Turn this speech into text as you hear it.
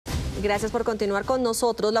Gracias por continuar con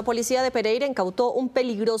nosotros. La Policía de Pereira incautó un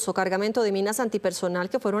peligroso cargamento de minas antipersonal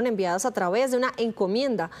que fueron enviadas a través de una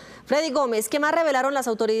encomienda. Freddy Gómez, ¿qué más revelaron las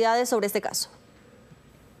autoridades sobre este caso?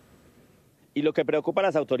 Y lo que preocupa a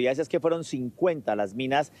las autoridades es que fueron 50 las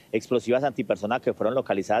minas explosivas antipersona que fueron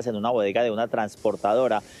localizadas en una bodega de una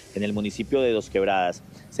transportadora en el municipio de Dosquebradas.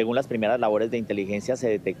 Según las primeras labores de inteligencia, se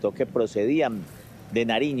detectó que procedían de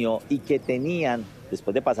Nariño y que tenían,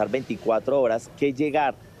 después de pasar 24 horas, que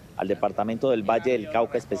llegar al departamento del Valle del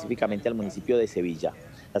Cauca, específicamente al municipio de Sevilla.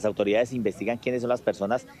 Las autoridades investigan quiénes son las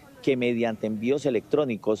personas que mediante envíos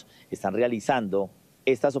electrónicos están realizando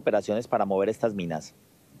estas operaciones para mover estas minas.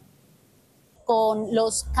 Con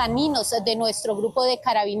los caninos de nuestro grupo de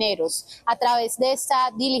carabineros. A través de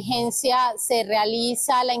esta diligencia se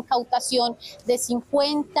realiza la incautación de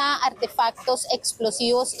 50 artefactos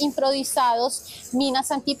explosivos improvisados,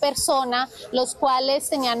 minas antipersona, los cuales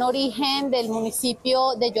tenían origen del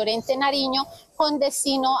municipio de Llorente, Nariño, con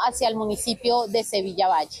destino hacia el municipio de Sevilla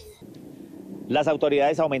Valle. Las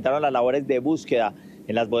autoridades aumentaron las labores de búsqueda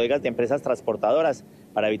en las bodegas de empresas transportadoras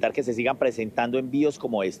para evitar que se sigan presentando envíos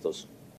como estos.